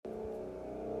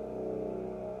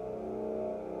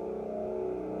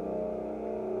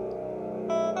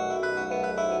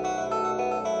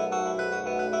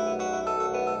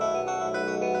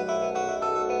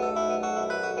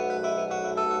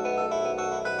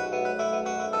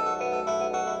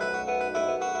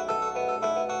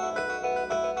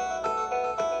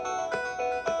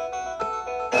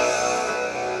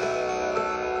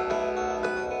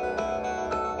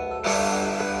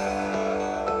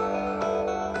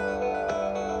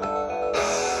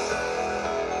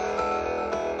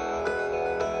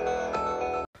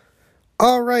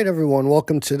right, everyone,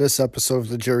 welcome to this episode of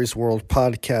the Jerry's World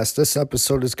podcast. This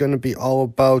episode is going to be all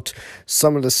about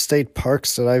some of the state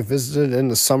parks that I visited in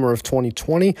the summer of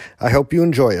 2020. I hope you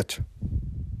enjoy it.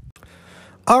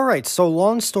 All right, so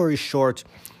long story short,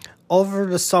 over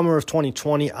the summer of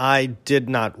 2020, I did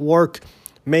not work,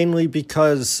 mainly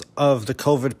because of the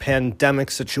COVID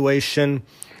pandemic situation.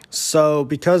 So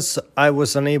because I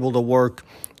was unable to work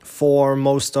for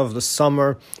most of the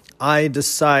summer, I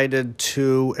decided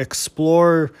to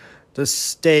explore the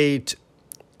state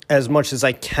as much as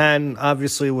I can,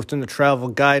 obviously within the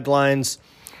travel guidelines.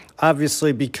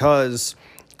 Obviously, because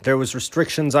there was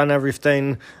restrictions on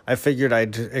everything, I figured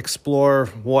I'd explore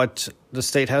what the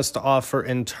state has to offer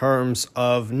in terms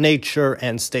of nature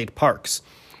and state parks.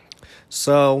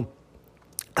 So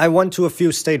I went to a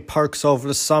few state parks over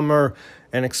the summer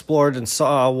and explored and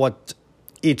saw what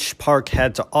each park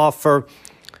had to offer.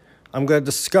 I'm going to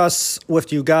discuss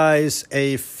with you guys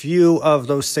a few of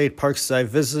those state parks that I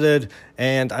visited,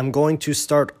 and I'm going to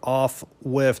start off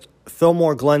with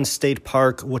Fillmore Glen State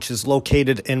Park, which is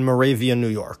located in Moravia, New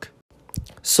York.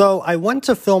 So I went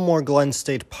to Fillmore Glen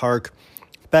State Park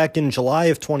back in July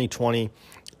of 2020,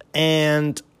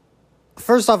 and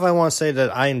first off, I want to say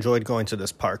that I enjoyed going to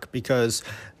this park because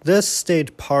this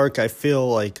state park I feel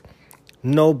like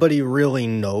nobody really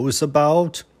knows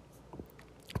about,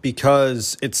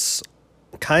 because it's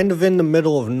kind of in the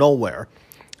middle of nowhere.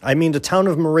 I mean, the town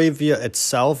of Moravia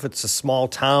itself, it's a small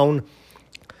town,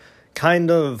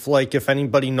 kind of like if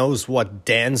anybody knows what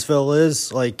Dansville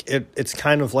is, like it's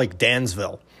kind of like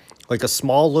Dansville, like a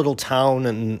small little town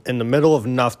in the middle of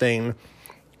nothing.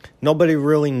 Nobody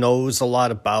really knows a lot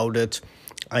about it.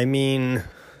 I mean,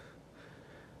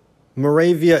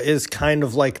 Moravia is kind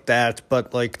of like that,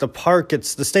 but like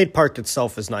the state park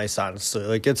itself is nice, honestly.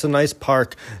 Like, it's a nice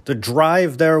park. The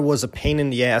drive there was a pain in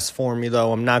the ass for me,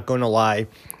 though, I'm not going to lie.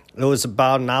 It was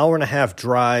about an hour and a half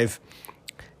drive,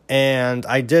 and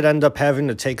I did end up having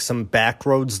to take some back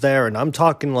roads there, and I'm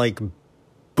talking like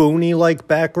boony-like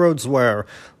back roads where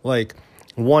like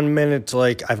 1 minute,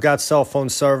 like, I've got cell phone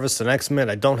service, the next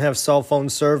minute I don't have cell phone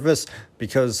service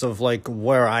because of like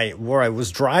where I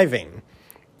was driving.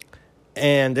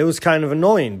 And it was kind of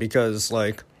annoying because,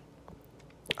 like,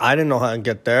 I didn't know how to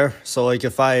get there. So, like,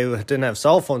 if I didn't have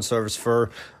cell phone service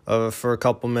for a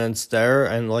couple minutes there,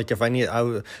 and, like, if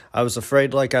I was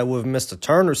afraid, like, I would have missed a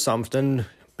turn or something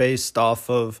based off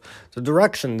of the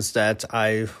directions that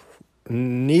I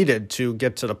needed to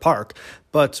get to the park.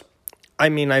 But, I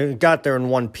mean, I got there in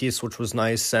one piece, which was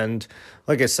nice. And,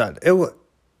 like I said, it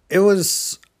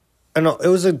was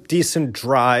a decent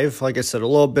drive. Like I said, a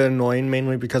little bit annoying,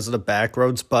 mainly because of the back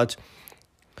roads, but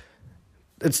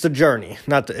it's the journey.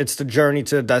 It's the journey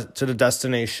to the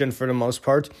destination for the most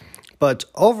part. But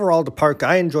overall, the park,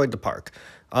 I enjoyed the park.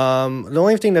 The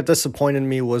only thing that disappointed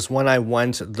me was when I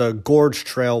went, the Gorge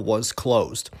Trail was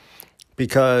closed,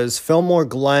 because Fillmore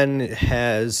Glen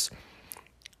has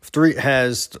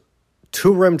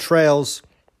two rim trails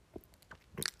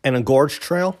and a gorge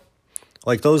trail.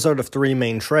 Like, those are the three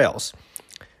main trails.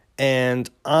 And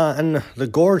on the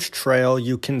Gorge Trail,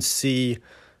 you can see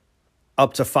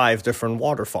up to 5 different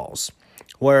waterfalls.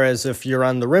 Whereas if you're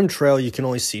on the Rim Trail, you can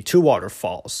only see 2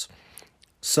 waterfalls.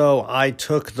 So I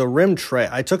took the rim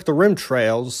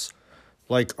trails,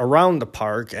 like, around the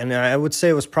park, and I would say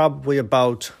it was probably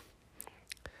about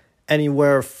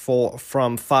anywhere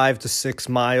from 5 to 6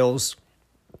 miles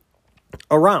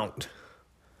around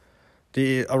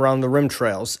the rim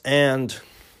trails. And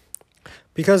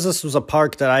because this was a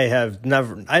park that I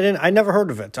never heard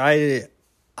of it. I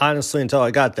honestly, until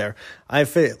I got there,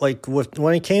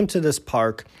 when it came to this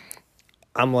park,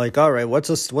 I'm like, all right, what's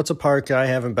a park that I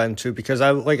haven't been to? Because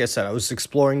I was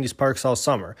exploring these parks all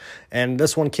summer, and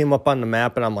this one came up on the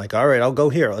map, and I'm like, all right, I'll go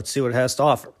here. Let's see what it has to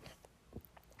offer.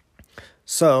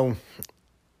 So,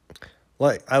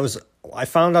 like, I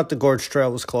found out the Gorge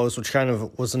Trail was closed, which kind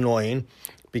of was annoying,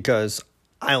 because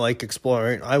I like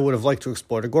exploring. I would have liked to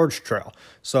explore the Gorge Trail.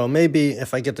 So maybe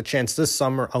if I get the chance this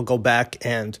summer, I'll go back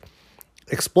and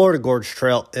explore the Gorge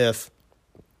Trail if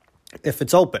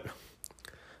it's open.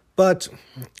 But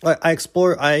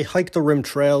I hiked the rim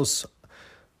trails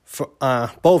for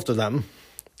both of them,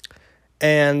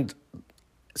 and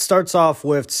it starts off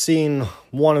with seeing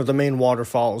one of the main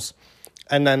waterfalls,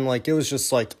 and then, like, it was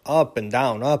just like up and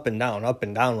down, up and down, up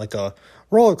and down, like a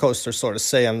roller coaster, sort of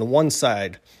say, on the one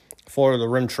side for the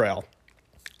rim trail.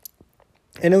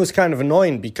 And it was kind of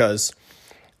annoying because,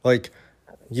 like,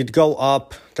 you'd go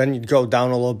up, then you'd go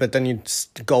down a little bit, then you'd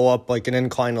go up like an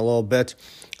incline a little bit.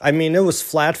 I mean, it was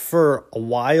flat for a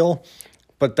while,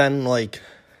 but then, like,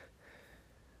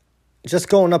 just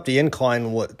going up the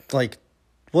incline,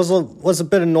 was a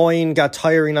bit annoying, got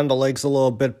tiring on the legs a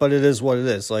little bit, but it is what it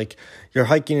is. Like, you're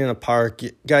hiking in a park,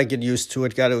 you gotta get used to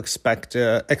it, gotta expect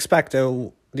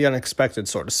the unexpected,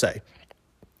 sort of say.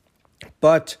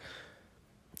 But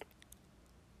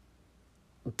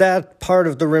that part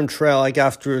of the rim trail, like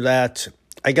after that,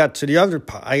 I got to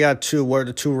where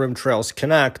the two rim trails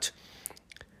connect,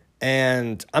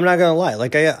 and I'm not gonna lie,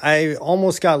 like I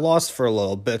almost got lost for a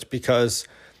little bit, because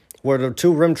where the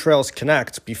two rim trails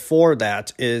connect, before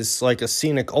that is like a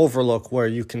scenic overlook where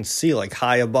you can see like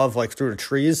high above, like through the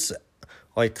trees,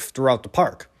 like throughout the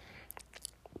park.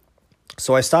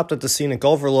 So I stopped at the scenic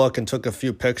overlook and took a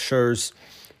few pictures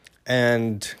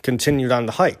and continued on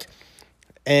the hike.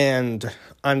 And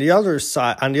on the other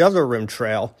side, on the other rim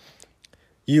trail,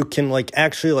 you can like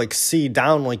actually like see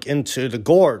down like into the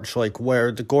gorge, like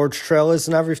where the gorge trail is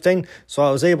and everything. So I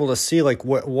was able to see like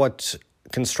what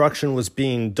construction was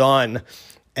being done,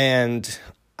 and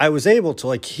I was able to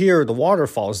like hear the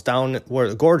waterfalls down where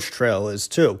the gorge trail is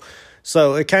too.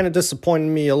 So it kind of disappointed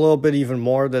me a little bit even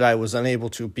more that I was unable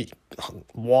to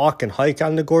walk and hike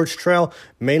on the gorge trail,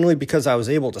 mainly because I was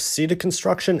able to see the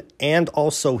construction and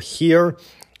also hear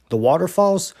the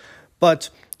waterfalls. But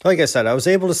like I said, I was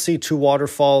able to see two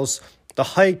waterfalls. The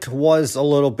hike was a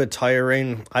little bit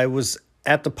tiring. I was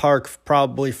at the park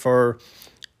probably for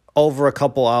over a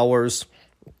couple hours,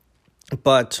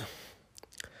 but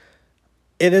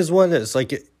it is what it is.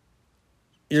 Like,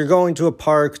 you're going to a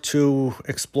park to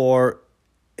explore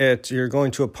it. You're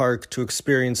going to a park to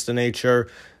experience the nature.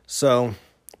 So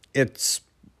it's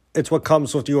what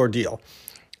comes with the ordeal.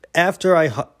 After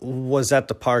I was at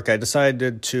the park, I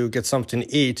decided to get something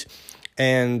to eat.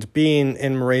 And being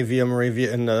in Moravia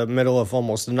in the middle of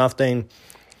almost nothing,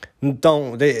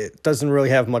 it doesn't really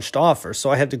have much to offer. So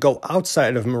I had to go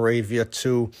outside of Moravia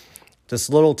to this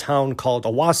little town called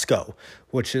Owasco,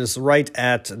 which is right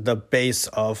at the base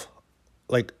of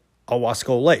like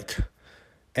Owasco Lake.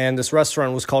 And this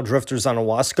restaurant was called Drifters on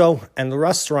Owasco, and the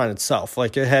restaurant itself,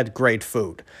 like, it had great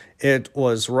food. It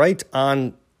was right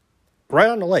on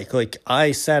the lake. Like,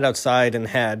 I sat outside and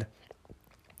had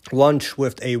lunch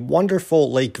with a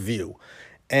wonderful lake view,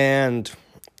 and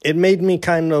it made me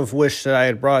kind of wish that I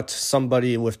had brought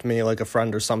somebody with me, like a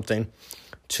friend or something,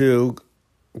 to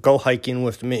go hiking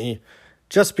with me,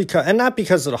 just because, and not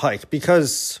because of the hike,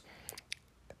 because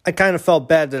I kind of felt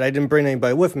bad that I didn't bring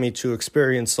anybody with me to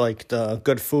experience like the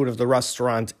good food of the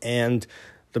restaurant and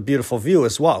the beautiful view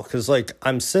as well. Because like,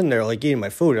 I'm sitting there like eating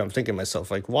my food, and I'm thinking to myself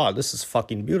like, wow, this is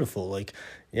fucking beautiful. Like,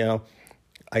 you know,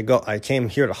 I came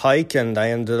here to hike, and I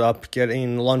ended up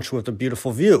getting lunch with a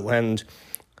beautiful view. And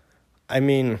I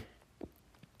mean,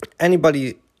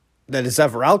 anybody that is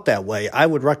ever out that way, I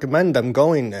would recommend them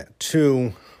going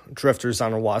to Drifters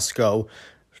on Owasco,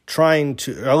 trying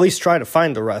to at least try to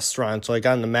find the restaurant like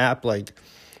on the map, like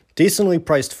decently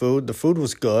priced food. The food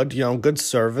was good, you know, good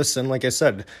service. And like I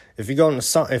said, if you go in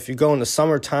the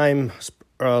summertime,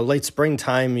 late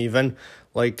springtime even,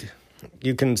 like,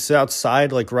 you can sit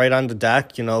outside like right on the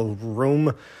deck,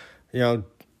 room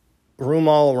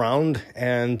all around,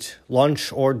 and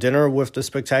lunch or dinner with the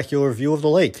spectacular view of the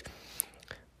lake.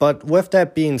 But with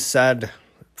that being said,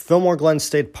 Fillmore Glen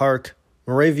State Park,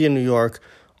 Moravia, New York,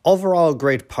 overall a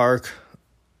great park.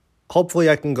 Hopefully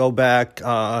I can go back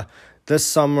this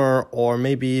summer or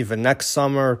maybe even next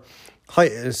summer,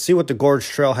 see what the Gorge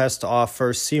Trail has to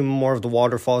offer, see more of the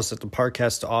waterfalls that the park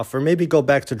has to offer, maybe go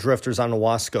back to Drifters on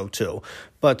Owasco too.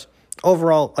 But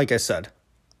overall, like I said,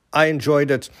 I enjoyed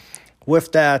it.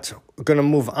 With that, we're going to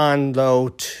move on, though,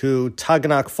 to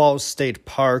Toggennock Falls State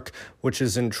Park, which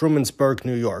is in Trumansburg,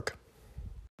 New York.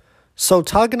 So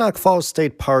Toggennock Falls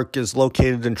State Park is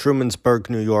located in Trumansburg,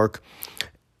 New York,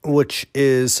 which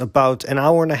is about an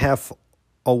hour and a half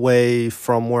away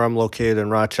from where I'm located in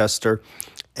Rochester.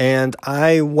 And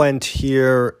I went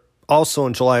here also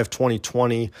in July of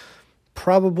 2020,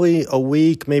 probably a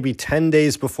week, maybe 10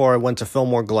 days before I went to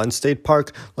Fillmore Glen State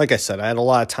Park. Like I said, I had a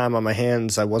lot of time on my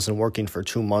hands. I wasn't working for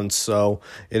 2 months, so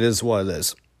it is what it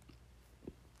is.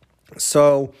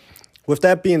 So with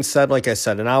that being said, like I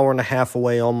said, an hour and a half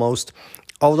away almost.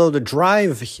 Although the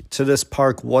drive to this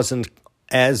park wasn't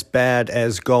as bad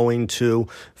as going to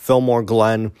Fillmore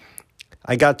Glen,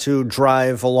 I got to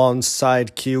drive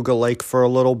alongside Cayuga Lake for a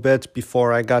little bit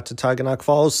before I got to Toggennock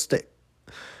Falls,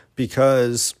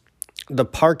 because the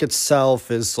park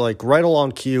itself is like right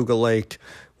along Cayuga Lake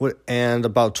and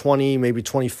about 20, maybe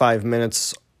 25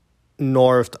 minutes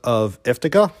north of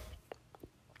Ithaca.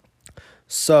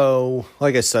 So,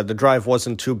 like I said, the drive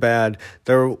wasn't too bad.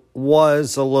 There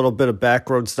was a little bit of back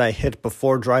roads that I hit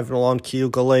before driving along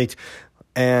Cayuga Lake.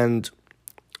 And,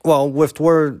 well, with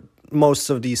where most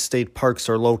of these state parks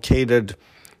are located,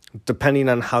 depending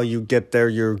on how you get there,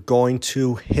 you're going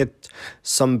to hit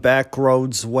some back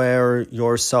roads where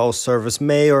your cell service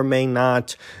may or may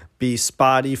not be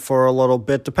spotty for a little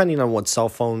bit, depending on what cell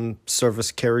phone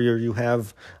service carrier you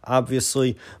have,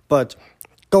 obviously. But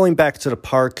going back to the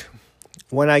park,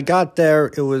 when I got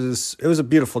there, it was a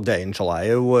beautiful day in July.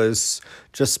 It was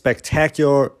just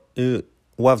spectacular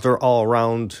weather all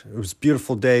around. It was a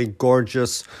beautiful day,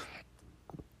 gorgeous.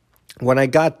 When I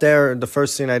got there, the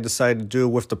first thing I decided to do,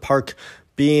 with the park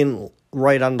being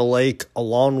right on the lake,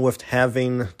 along with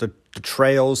having the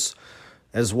trails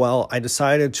as well, I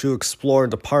decided to explore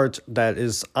the part that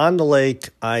is on the lake.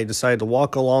 I decided to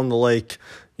walk along the lake,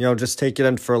 just take it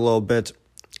in for a little bit.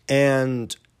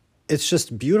 And it's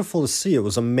just beautiful to see. It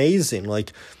was amazing.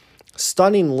 Like,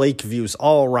 stunning lake views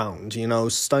all around,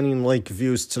 stunning lake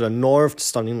views to the north,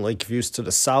 stunning lake views to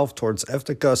the south towards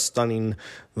Ithaca, stunning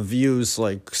views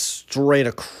like straight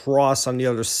across on the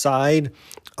other side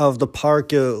of the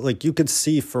park. Like, you could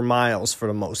see for miles for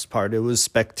the most part. It was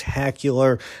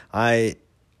spectacular. I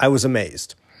was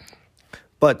amazed.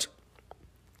 But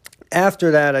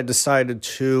after that, I decided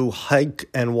to hike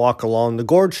and walk along the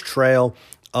Gorge Trail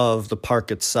of the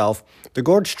park itself. The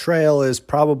Gorge Trail is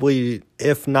probably,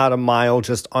 if not a mile,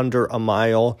 just under a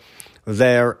mile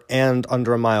there and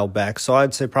under a mile back. So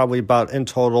I'd say probably about in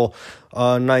total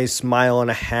a nice mile and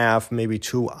a half, maybe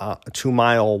 2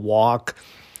 mile walk.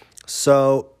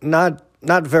 So not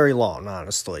very long,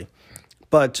 honestly.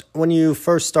 But when you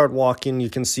first start walking, you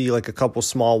can see like a couple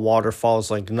small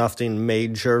waterfalls, like nothing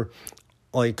major,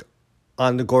 like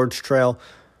on the Gorge Trail.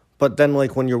 But then,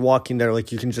 like, when you're walking there,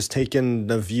 like, you can just take in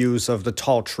the views of the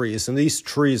tall trees. And these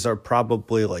trees are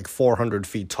probably, like, 400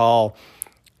 feet tall.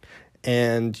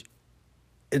 And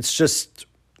it's just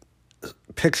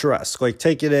picturesque. Like,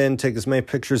 take it in, take as many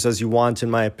pictures as you want, in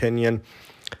my opinion.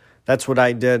 That's what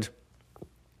I did.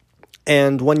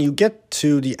 And when you get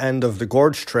to the end of the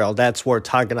Gorge Trail, that's where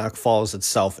Toggennock Falls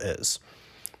itself is.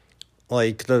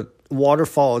 Like, the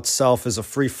waterfall itself is a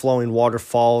free-flowing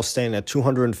waterfall standing at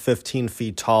 215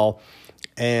 feet tall.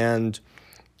 And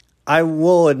I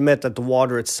will admit that the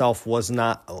waterfall itself was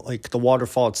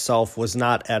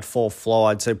not at full flow.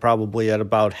 I'd say probably at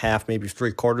about half, maybe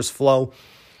 3/4 flow.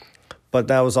 But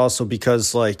that was also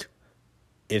because, like,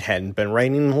 it hadn't been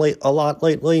raining a lot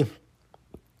lately.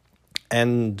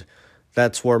 And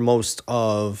that's where most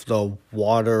of the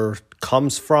water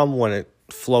comes from when it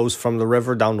flows from the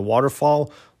river down the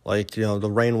waterfall. Like,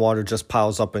 the rainwater just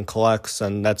piles up and collects,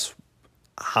 and that's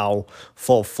how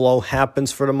full flow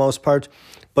happens for the most part.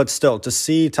 But still, to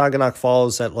see Toggennock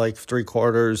Falls at like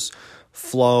 3/4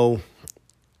 flow,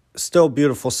 still a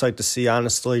beautiful sight to see,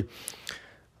 honestly.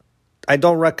 I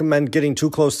don't recommend getting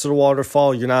too close to the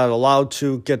waterfall. You're not allowed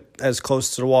to get as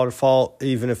close to the waterfall,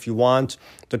 even if you want.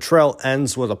 The trail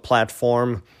ends with a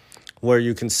platform where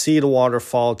you can see the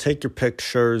waterfall, take your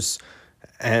pictures,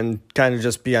 and kind of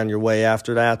just be on your way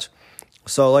after that.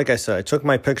 So, like I said, I took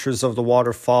my pictures of the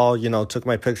waterfall, took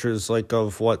my pictures like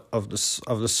of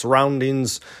the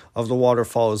surroundings of the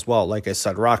waterfall as well. Like I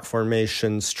said, rock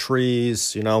formations,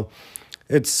 trees,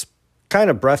 it's kind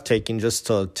of breathtaking just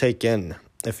to take in,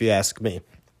 if you ask me.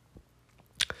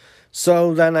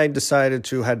 So then I decided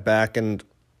to head back and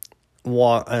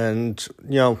walk and,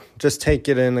 just take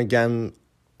it in again,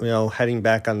 heading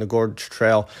back on the Gorge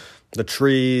Trail, the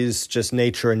trees, just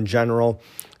nature in general.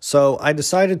 So I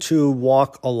decided to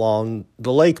walk along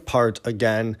the lake part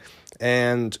again,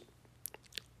 and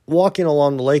walking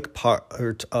along the lake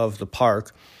part of the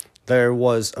park, there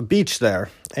was a beach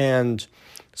there. And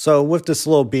so with this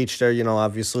little beach there,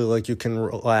 obviously, like, you can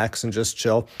relax and just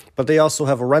chill. But they also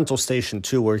have a rental station,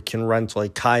 too, where you can rent,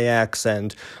 like, kayaks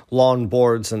and lawn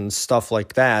boards and stuff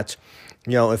like that,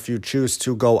 if you choose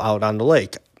to go out on the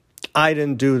lake. I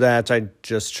didn't do that. I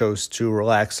just chose to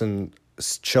relax and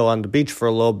chill on the beach for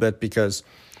a little bit because,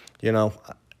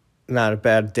 not a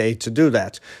bad day to do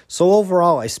that. So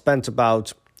overall, I spent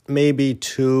about maybe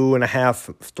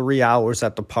 2.5, 3 hours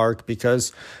at the park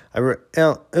because it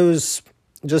was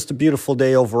just a beautiful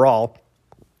day overall.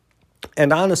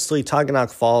 And honestly,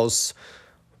 Toggennock Falls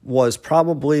was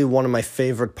probably one of my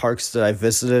favorite parks that I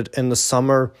visited in the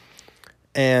summer.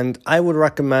 And I would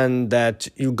recommend that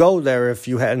you go there if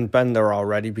you hadn't been there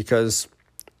already, because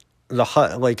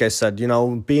like I said,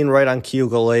 being right on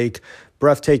Cayuga Lake,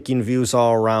 breathtaking views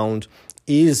all around,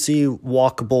 easy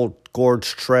walkable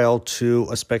gorge trail to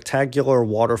a spectacular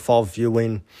waterfall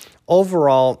viewing.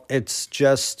 Overall, it's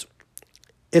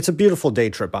a beautiful day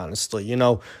trip, honestly.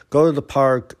 Go to the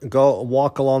park, go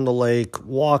walk along the lake,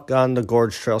 walk on the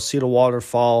gorge trail, see the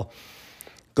waterfall,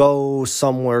 go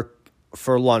somewhere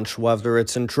for lunch, whether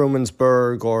it's in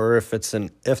Trumansburg or if it's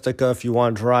in Ithaca, if you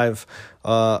want to drive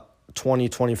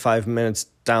 25 minutes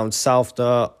down south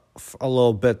a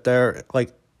little bit there.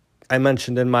 Like I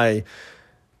mentioned in my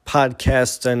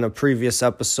podcast in a previous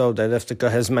episode, that Ithaca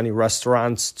has many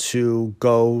restaurants to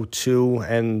go to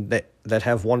and that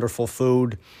have wonderful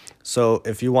food. So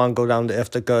if you want to go down to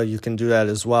Ithaca, you can do that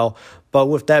as well. But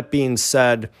with that being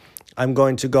said, I'm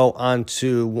going to go on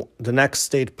to the next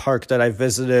state park that I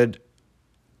visited,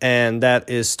 and that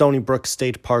is Stony Brook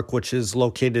State Park, which is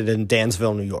located in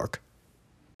Dansville, New York.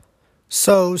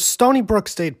 So Stony Brook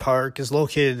State Park is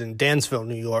located in Dansville,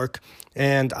 New York,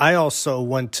 and I also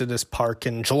went to this park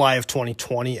in July of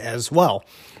 2020 as well.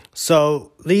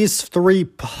 So these three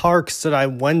parks that I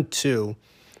went to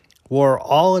were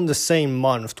all in the same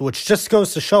month, which just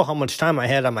goes to show how much time I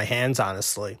had on my hands,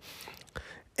 honestly.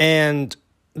 And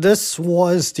this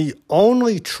was the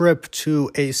only trip to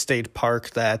a state park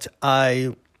that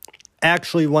I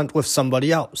actually went with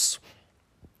somebody else.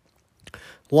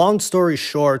 Long story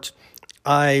short,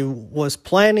 I was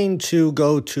planning to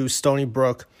go to Stony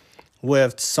Brook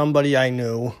with somebody I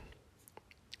knew,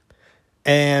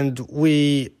 and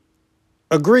we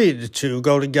agreed to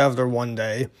go together one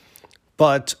day,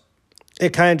 but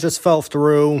it kind of just fell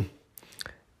through.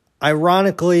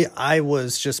 Ironically, I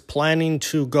was just planning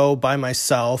to go by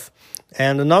myself,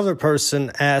 and another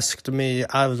person asked me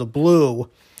out of the blue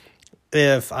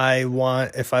if I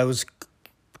was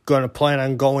going to plan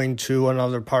on going to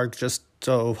another park just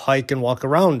to hike and walk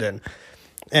around in.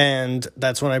 And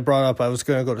that's when I brought up I was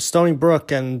going to go to Stony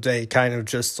Brook, and they kind of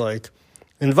just like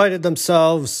invited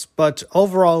themselves, but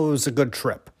overall it was a good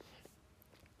trip.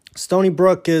 Stony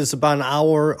Brook is about an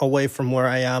hour away from where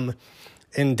I am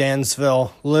in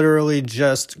Dansville. Literally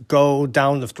just go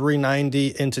down the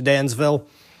 390 into Dansville.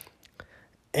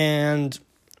 And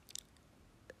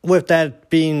with that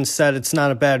being said, it's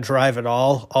not a bad drive at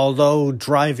all. Although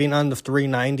driving on the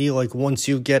 390, like once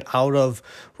you get out of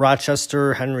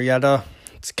Rochester, Henrietta,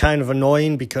 it's kind of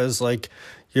annoying because like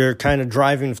you're kind of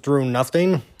driving through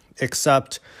nothing,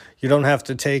 except you don't have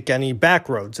to take any back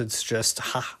roads. It's just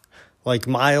like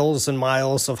miles and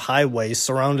miles of highways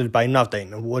surrounded by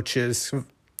nothing, which is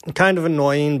kind of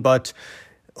annoying, but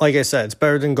like I said, it's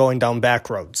better than going down back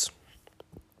roads.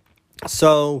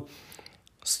 So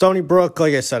Stony Brook,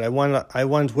 like I said, I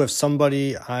went with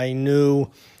somebody I knew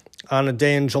on a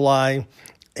day in July,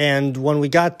 and when we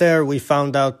got there, we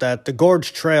found out that the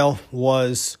Gorge Trail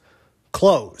was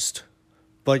closed,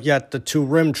 but yet the two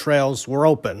rim trails were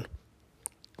open.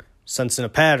 Sensing a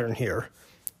pattern here.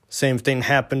 Same thing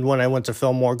happened when I went to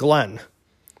Fillmore Glen.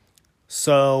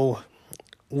 So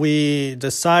we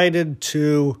decided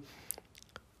to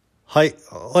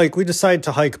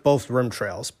hike both rim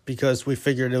trails because we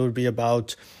figured it would be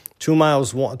about 2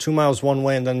 miles one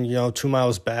way and then 2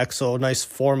 miles back, so a nice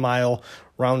 4-mile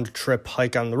round trip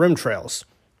hike on the rim trails.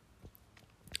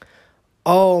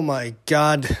 Oh my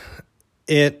God,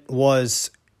 it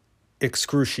was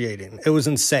excruciating. It was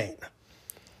insane.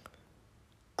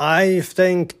 I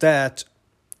think that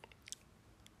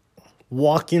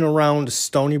walking around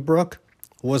Stony Brook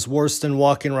was worse than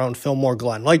walking around Fillmore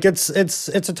Glen. Like it's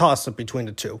a toss-up between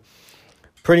the two.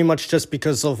 Pretty much just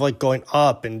because of like going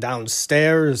up and down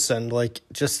stairs and like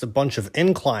just a bunch of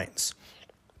inclines.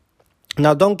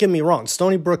 Now don't get me wrong,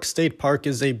 Stony Brook State Park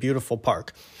is a beautiful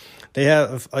park. They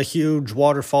have a huge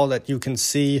waterfall that you can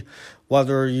see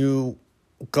whether you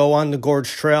go on the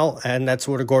Gorge Trail, and that's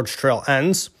where the Gorge Trail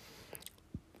ends,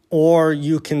 or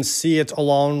you can see it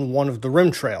along one of the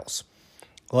rim trails.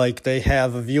 Like they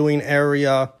have a viewing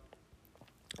area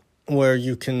where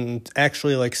you can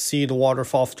actually like see the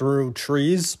waterfall through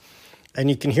trees, and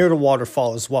you can hear the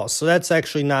waterfall as well. So that's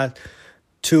actually not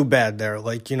too bad there.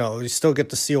 Like, you still get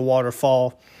to see a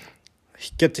waterfall,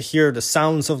 get to hear the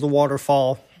sounds of the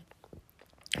waterfall.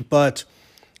 But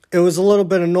it was a little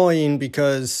bit annoying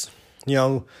because,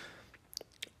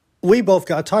 we both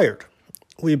got tired.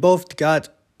 We both got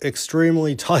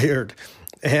extremely tired,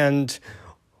 and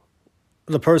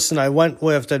the person I went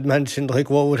with had mentioned like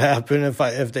what would happen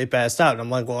if they passed out. And I'm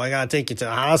like, well, I gotta take you to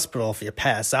the hospital if you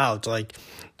pass out. Like,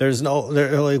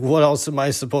 what else am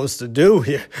I supposed to do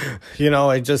here?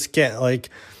 I just can't,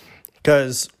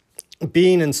 because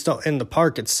being in the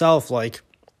park itself, like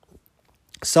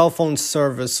cell phone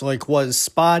service was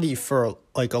spotty for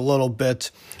a little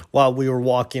bit while we were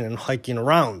walking and hiking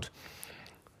around.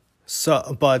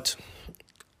 So, but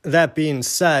that being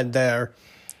said,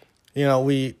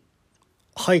 we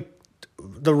hiked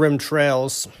the rim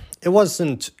trails. It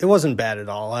wasn't bad at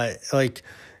all. It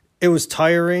was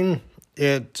tiring.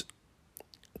 It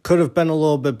could have been a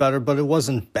little bit better, but it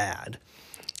wasn't bad.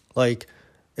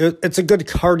 it's a good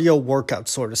cardio workout,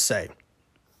 sort of say.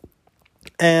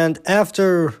 And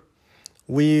after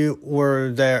we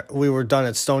were done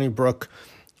at Stony Brook,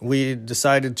 we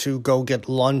decided to go get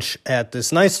lunch at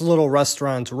this nice little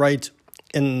restaurant right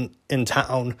in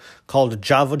town called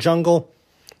Java Jungle.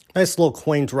 Nice little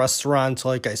quaint restaurant,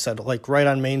 like I said, like right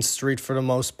on Main Street for the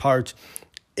most part,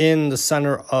 in the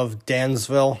center of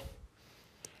Dansville.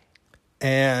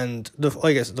 And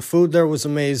like I said, the food there was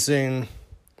amazing.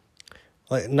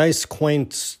 Like nice,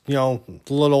 quaint,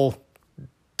 little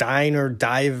diner,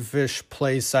 dive-ish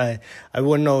place. I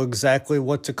wouldn't know exactly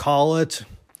what to call it,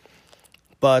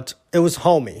 but it was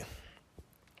homey.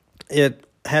 It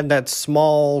had that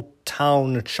small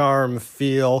town charm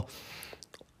feel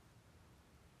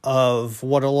of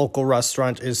what a local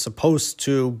restaurant is supposed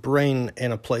to bring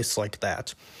in a place like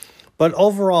that. But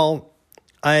overall,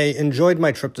 I enjoyed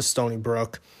my trip to Stony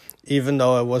Brook, even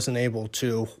though I wasn't able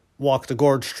to walk the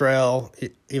Gorge Trail,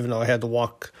 even though I had to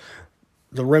walk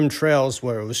the rim trails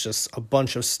where it was just a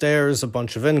bunch of stairs, a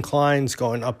bunch of inclines,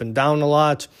 going up and down a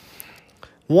lot.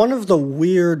 One of the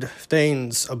weird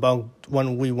things about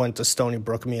when we went to Stony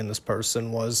Brook, me and this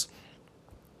person, was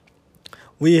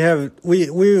we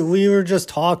were just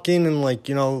talking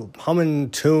and humming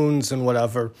tunes and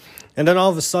whatever. And then all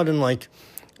of a sudden,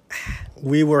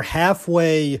 we were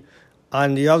halfway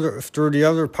through the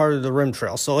other part of the rim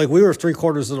trail. So we were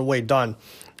 3/4 of the way done.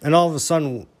 And all of a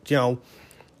sudden,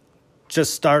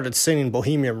 just started singing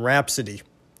Bohemian Rhapsody.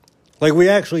 We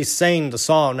actually sang the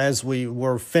song as we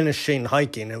were finishing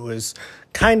hiking. It was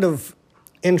kind of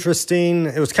interesting.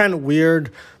 It was kind of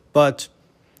weird, but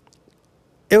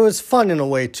it was fun in a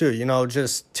way too.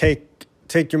 Just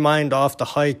take your mind off the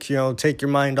hike, take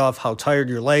your mind off how tired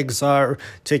your legs are,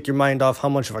 take your mind off how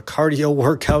much of a cardio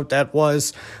workout that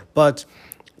was. But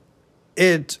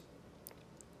it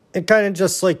kind of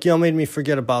just made me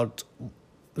forget about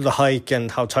the hike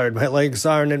and how tired my legs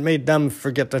are, and it made them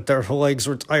forget that their legs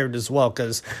were tired as well,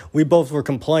 because we both were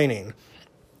complaining.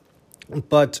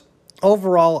 But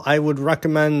overall, I would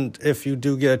recommend, if you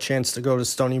do get a chance to go to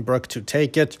Stony Brook, to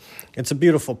take it. It's a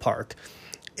beautiful park.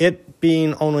 It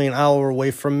being only an hour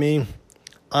away from me,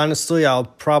 honestly, I'll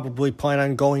probably plan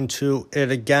on going to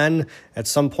it again at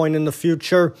some point in the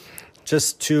future,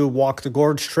 just to walk the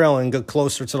Gorge Trail and get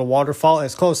closer to the waterfall,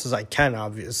 as close as I can,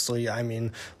 obviously. I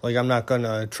mean, I'm not going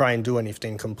to try and do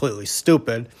anything completely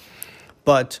stupid.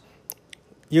 But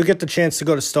you get the chance to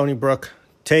go to Stony Brook,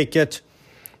 take it.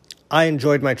 I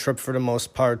enjoyed my trip for the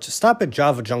most part. Stop at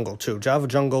Java Jungle, too. Java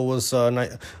Jungle was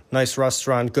a nice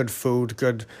restaurant, good food,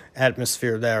 good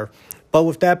atmosphere there. But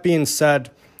with that being said,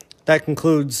 that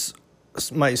concludes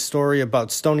my story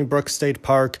about Stony Brook State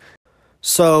Park.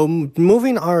 So,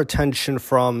 moving our attention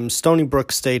from Stony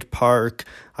Brook State Park,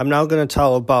 I'm now going to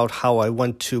tell about how I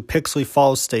went to Pixley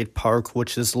Falls State Park,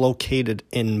 which is located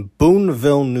in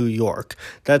Boonville, New York.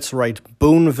 That's right,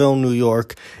 Boonville, New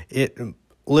York. It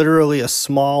literally a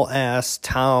small-ass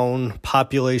town,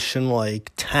 population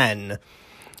 10,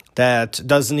 that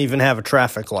doesn't even have a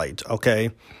traffic light, okay?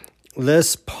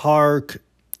 This park,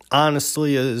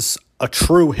 honestly, is a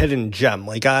true hidden gem.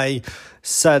 I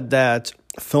said that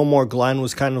Fillmore Glen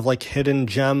was kind of hidden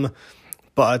gem,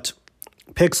 but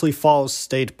Pixley Falls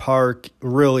State Park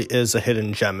really is a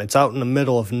hidden gem. It's out in the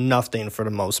middle of nothing for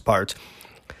the most part.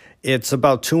 It's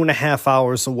about 2.5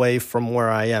 hours away from where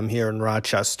I am here in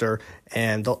Rochester,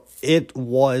 and it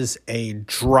was a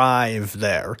drive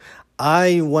there.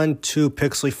 I went to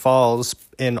Pixley Falls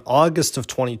in August of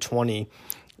 2020,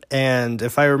 and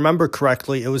if I remember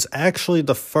correctly, it was actually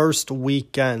the first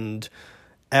weekend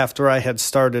after I had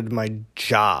started my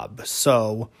job.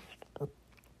 So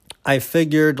I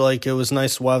figured it was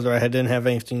nice weather. I didn't have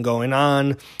anything going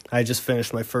on. I just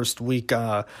finished my first week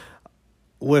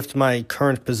with my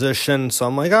current position. So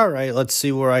I'm all right, let's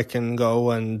see where I can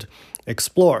go and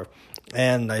explore.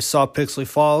 And I saw Pixley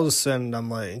Falls, and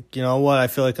I'm you know what? I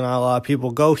feel not a lot of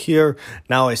people go here.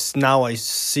 Now I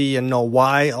see and know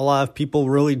why a lot of people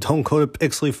really don't go to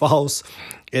Pixley Falls.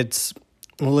 It's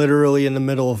literally in the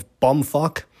middle of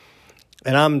bumfuck.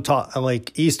 And I'm talking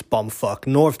East bumfuck,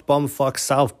 North bumfuck,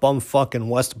 South bumfuck, and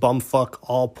West bumfuck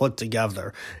all put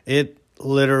together. It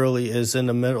literally is in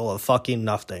the middle of fucking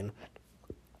nothing.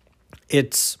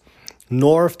 It's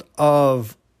north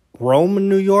of Rome,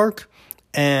 New York,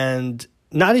 and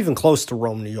not even close to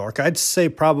Rome, New York. I'd say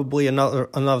probably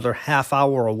another half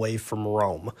hour away from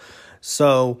Rome.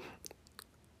 So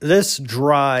this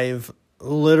drive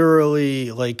literally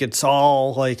it's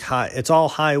all it's all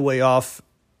highway off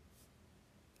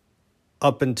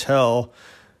up until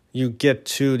you get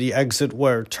to the exit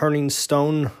where Turning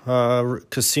Stone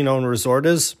Casino and Resort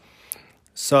is.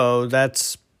 So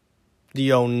that's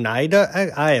the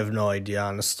Oneida, I have no idea,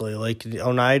 honestly. Like the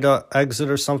Oneida exit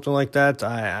or something like that.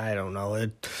 I don't know.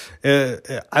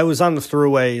 I was on the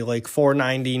thruway like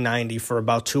 490 for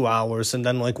about 2 hours, and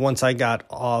then like once I got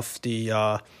off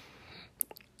the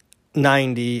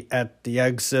 90 at the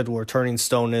exit where Turning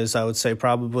Stone is, I would say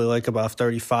probably like about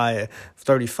 40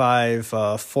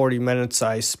 minutes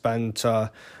I spent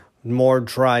more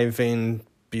driving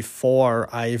before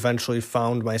I eventually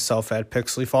found myself at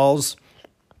Pixley Falls.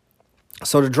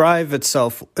 So the drive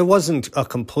itself, it wasn't a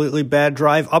completely bad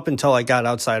drive up until I got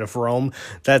outside of Rome.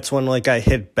 That's when like I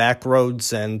hit back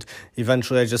roads, and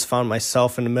eventually I just found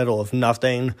myself in the middle of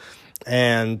nothing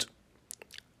and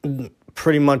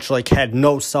pretty much like had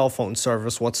no cell phone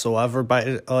service whatsoever by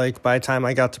the time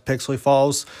I got to Pixley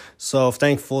Falls. So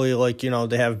thankfully, like, you know,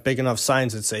 they have big enough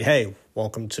signs that say, "Hey,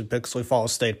 welcome to Pixley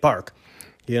Falls State Park."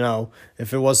 You know,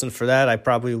 if it wasn't for that, I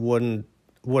probably would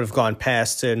have gone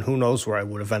past it, and who knows where I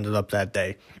would have ended up that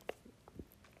day.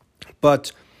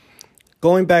 But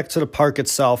going back to the park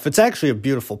itself, it's actually a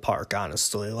beautiful park,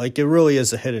 honestly. Like, it really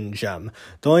is a hidden gem.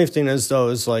 The only thing is, though,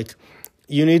 is like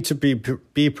you need to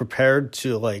be prepared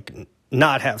to like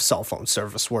not have cell phone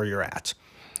service where you're at.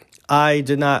 I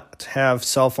did not have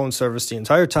cell phone service the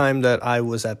entire time that I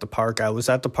was at the park. I was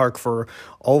at the park for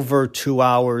over 2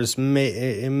 hours,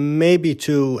 maybe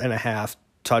 2.5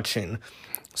 touching.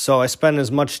 So I spent as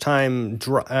much time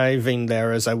driving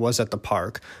there as I was at the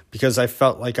park because I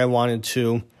felt like I wanted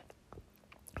to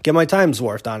get my time's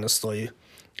worth, honestly.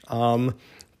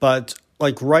 But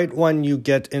like right when you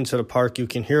get into the park, you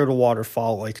can hear the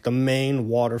waterfall, like the main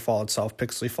waterfall itself,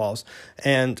 Pixley Falls.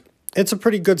 And it's a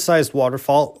pretty good-sized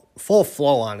waterfall, full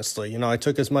flow, honestly. You know, I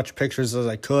took as much pictures as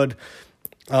I could.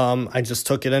 I just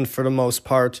took it in for the most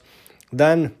part.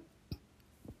 Then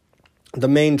the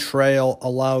main trail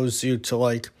allows you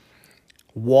to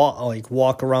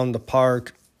walk around the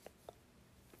park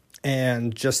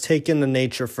and just take in the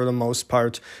nature for the most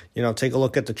part. You know, take a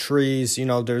look at the trees. You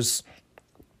know, there's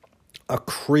a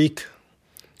creek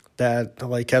that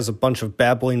like has a bunch of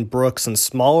babbling brooks and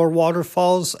smaller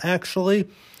waterfalls actually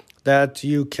that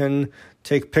you can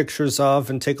take pictures of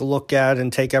and take a look at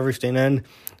and take everything in.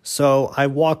 So I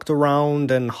walked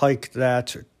around and hiked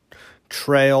that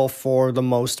trail for the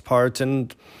most part,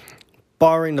 and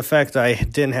barring the fact that I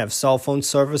didn't have cell phone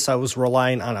service, I was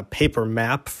relying on a paper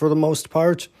map for the most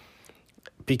part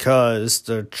because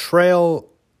the trail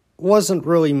wasn't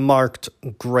really marked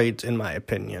great in my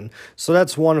opinion. So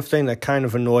that's one thing that kind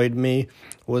of annoyed me,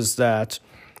 was that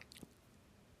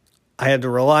I had to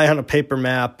rely on a paper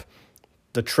map.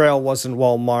 The trail wasn't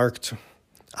well marked.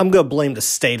 I'm going to blame the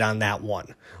state on that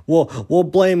one. We'll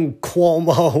blame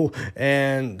Cuomo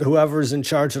and whoever's in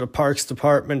charge of the Parks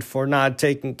Department for not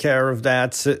taking care of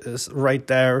that right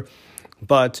there.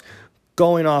 But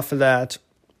going off of that,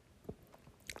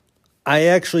 I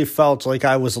actually felt like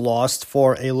I was lost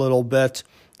for a little bit.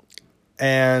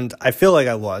 And I feel like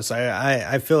I was.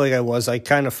 I feel like I was. I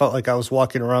kind of felt like I was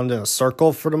walking around in a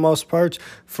circle for the most part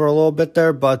for a little bit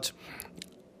there. But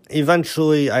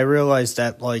eventually I realized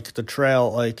that like the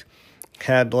trail like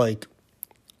had like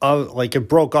it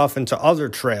broke off into other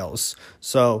trails.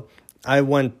 So I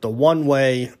went the one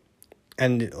way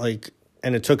and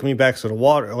it took me back to the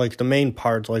water, like the main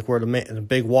part, like where the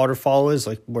big waterfall is,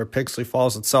 like where Pixley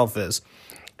Falls itself is.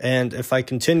 And if I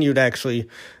continued actually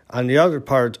on the other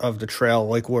part of the trail,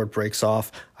 like where it breaks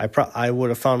off, I would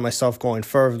have found myself going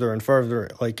further and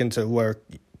further, like into where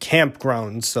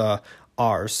campgrounds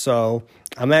are. So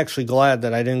I'm actually glad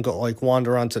that I didn't go like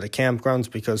wander onto the campgrounds,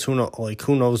 because who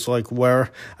knows where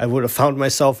I would have found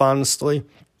myself, honestly.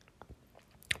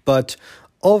 But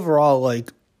overall,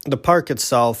 like the park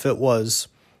itself, it was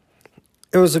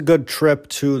a good trip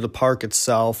to the park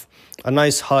itself. A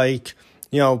nice hike,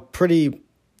 you know, pretty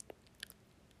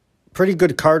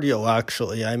good cardio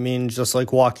actually. I mean, just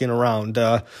like walking around.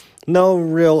 No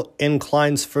real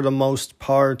inclines for the most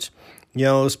part. You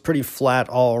know, it was pretty flat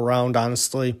all around,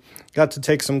 honestly. Got to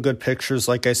take some good pictures,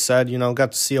 like I said, you know,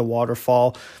 got to see a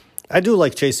waterfall. I do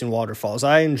like chasing waterfalls.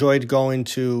 I enjoyed going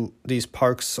to these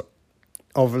parks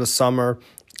over the summer.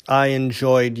 I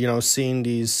enjoyed, you know, seeing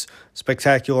these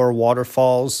spectacular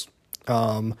waterfalls.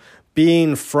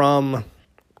 Being from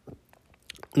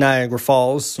Niagara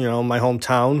Falls, you know, my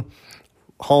hometown,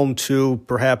 home to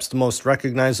perhaps the most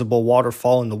recognizable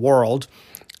waterfall in the world,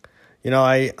 you know,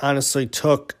 I honestly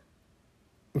took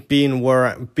being where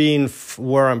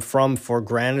I'm from for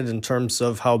granted in terms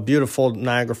of how beautiful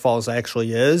Niagara Falls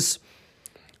actually is,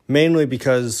 mainly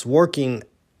because working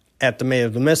at the May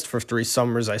of the Mist for 3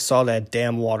 summers, I saw that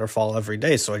damn waterfall every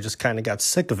day, so I just kind of got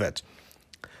sick of it.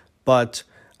 But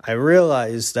I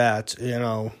realized that, you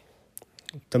know,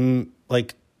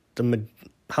 like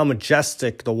how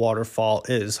majestic the waterfall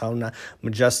is, how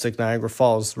majestic Niagara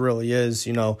Falls really is,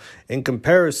 in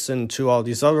comparison to all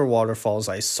these other waterfalls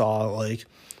I saw. Like,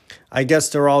 I guess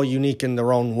they're all unique in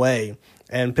their own way.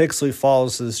 And Pixley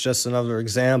Falls is just another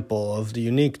example of the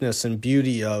uniqueness and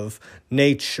beauty of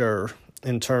nature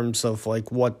in terms of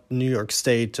like what New York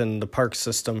State and the park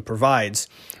system provides.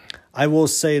 I will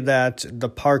say that the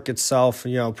park itself,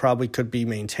 probably could be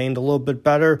maintained a little bit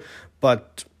better,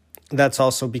 but that's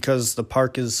also because the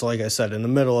park is, like I said, in the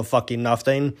middle of fucking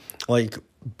nothing, like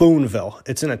Boonville.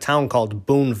 It's in a town called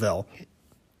Boonville.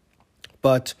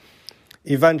 But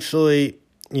eventually,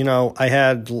 I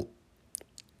had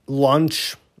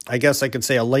lunch, I guess I could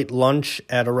say a late lunch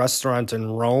at a restaurant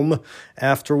in Rome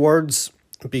afterwards,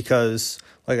 because,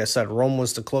 like I said, Rome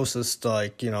was the closest,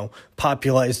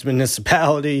 populated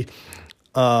municipality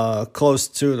close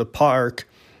to the park.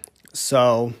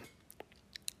 So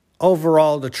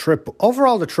overall the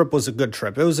trip was a good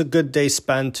trip. It was a good day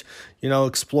spent,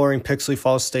 exploring Pixley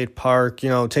Falls State Park,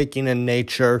 taking in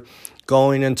nature,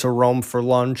 going into Rome for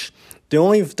lunch. The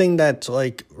only thing that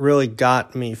really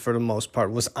got me for the most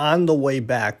part was on the way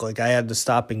back, I had to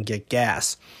stop and get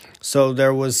gas. So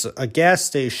there was a gas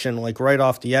station right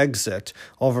off the exit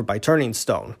over by Turning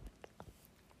Stone.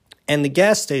 And the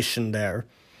gas station there,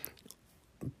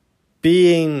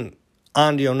 being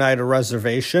on the Oneida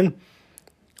Reservation,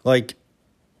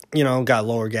 got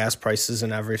lower gas prices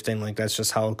and everything. That's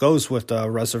just how it goes with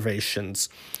reservations.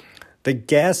 The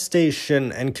gas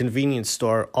station and convenience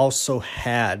store also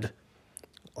had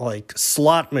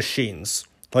slot machines.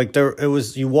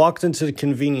 You walked into the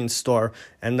convenience store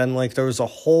and then there was a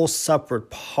whole separate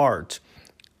part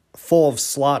full of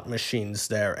slot machines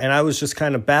there. And I was just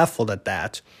kind of baffled at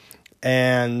that.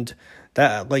 And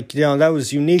that that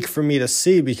was unique for me to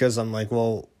see, because I'm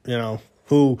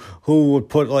who would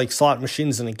put slot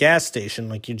machines in a gas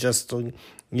station? You just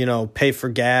pay for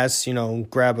gas,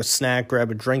 grab a snack,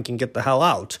 grab a drink, and get the hell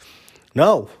out.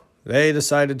 No. They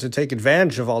decided to take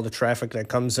advantage of all the traffic that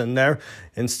comes in there,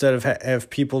 instead of if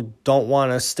people don't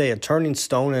want to stay at Turning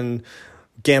Stone and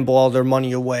gamble all their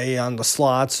money away on the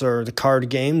slots or the card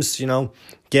games,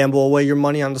 gamble away your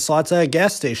money on the slots at a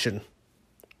gas station.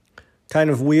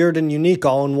 Kind of weird and unique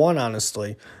all in one,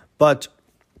 honestly. But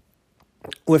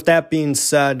with that being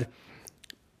said,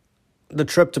 the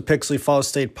trip to Pixley Falls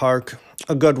State Park,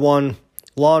 a good one,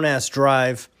 long-ass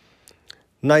drive.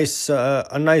 Nice,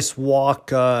 a nice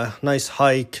walk, nice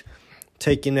hike,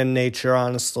 taking in nature,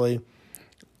 honestly.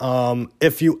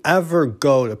 If you ever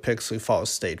go to Pixley Falls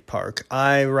State Park,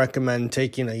 I recommend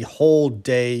taking a whole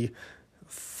day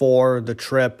for the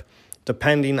trip,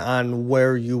 depending on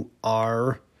where you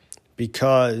are,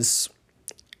 because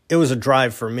it was a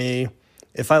drive for me.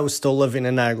 If I was still living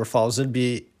in Niagara Falls, it'd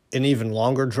be an even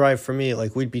longer drive for me.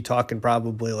 We'd be talking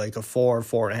probably a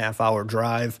 4.5 hour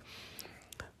drive.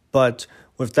 But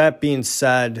with that being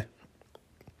said,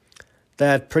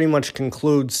 that pretty much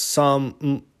concludes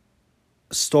some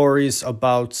stories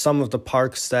about some of the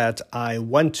parks that I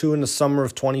went to in the summer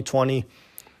of 2020.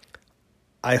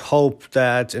 I hope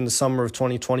that in the summer of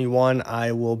 2021,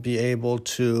 I will be able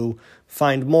to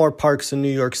find more parks in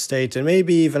New York State, and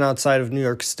maybe even outside of New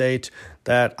York State,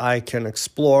 that I can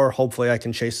explore. Hopefully I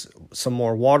can chase some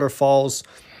more waterfalls.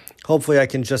 Hopefully I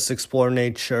can just explore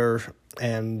nature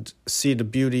and see the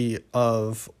beauty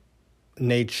of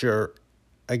nature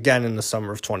again in the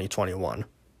summer of 2021.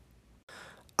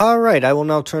 All right, I will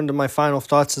now turn to my final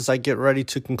thoughts as I get ready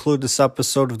to conclude this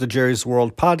episode of the Jerry's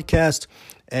World podcast.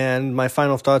 And my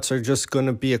final thoughts are just going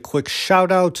to be a quick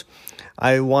shout out.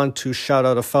 I want to shout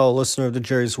out a fellow listener of the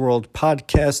Jerry's World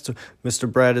podcast,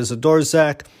 Mr. Brad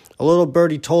Izadorzak. A little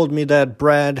birdie told me that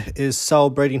Brad is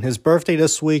celebrating his birthday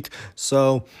this week,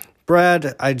 so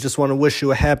Brad, I just want to wish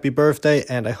you a happy birthday,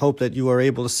 and I hope that you are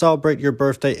able to celebrate your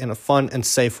birthday in a fun and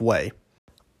safe way.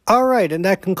 All right, and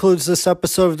that concludes this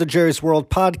episode of the Jerry's World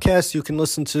podcast. You can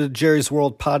listen to the Jerry's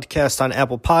World podcast on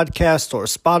Apple Podcasts or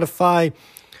Spotify.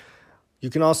 You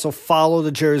can also follow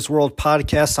the Jerry's World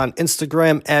podcast on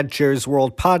Instagram at Jerry's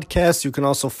World Podcast. You can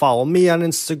also follow me on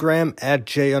Instagram at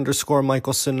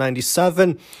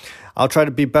J_Michelson97. I'll try to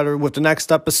be better with the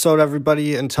next episode,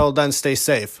 everybody. Until then, stay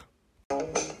safe.